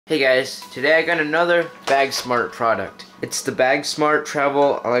Hey guys, today I got another BAGSMART product. It's the BAGSMART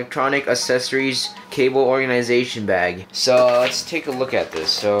Travel Electronic Accessories Cable Organization Bag. So let's take a look at this.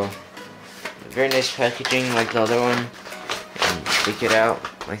 So very nice packaging like the other one. And take it out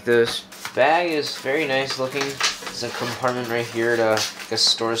like this. Bag is very nice looking. There's a compartment right here to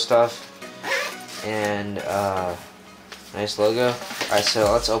store stuff. And nice logo. Alright,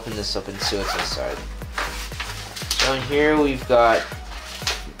 so let's open this up and see what's inside. So in here we've got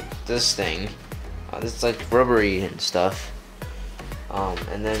this thing. This is like rubbery and stuff.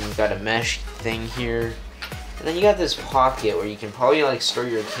 And then you got a mesh thing here. And then you got this pocket where you can probably like store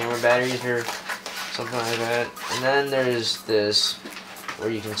your camera batteries or something like that. And then there's this where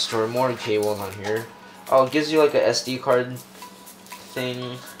you can store more cables on here. Oh, it gives you like a SD card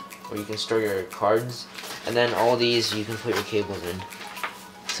thing where you can store your cards. And then all these you can put your cables in.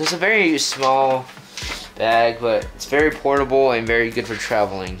 So it's a very small bag, but it's very portable and very good for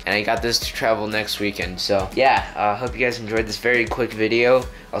traveling. And I got this to travel next weekend. So yeah, hope you guys enjoyed this very quick video.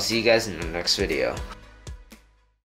 I'll see you guys in the next video.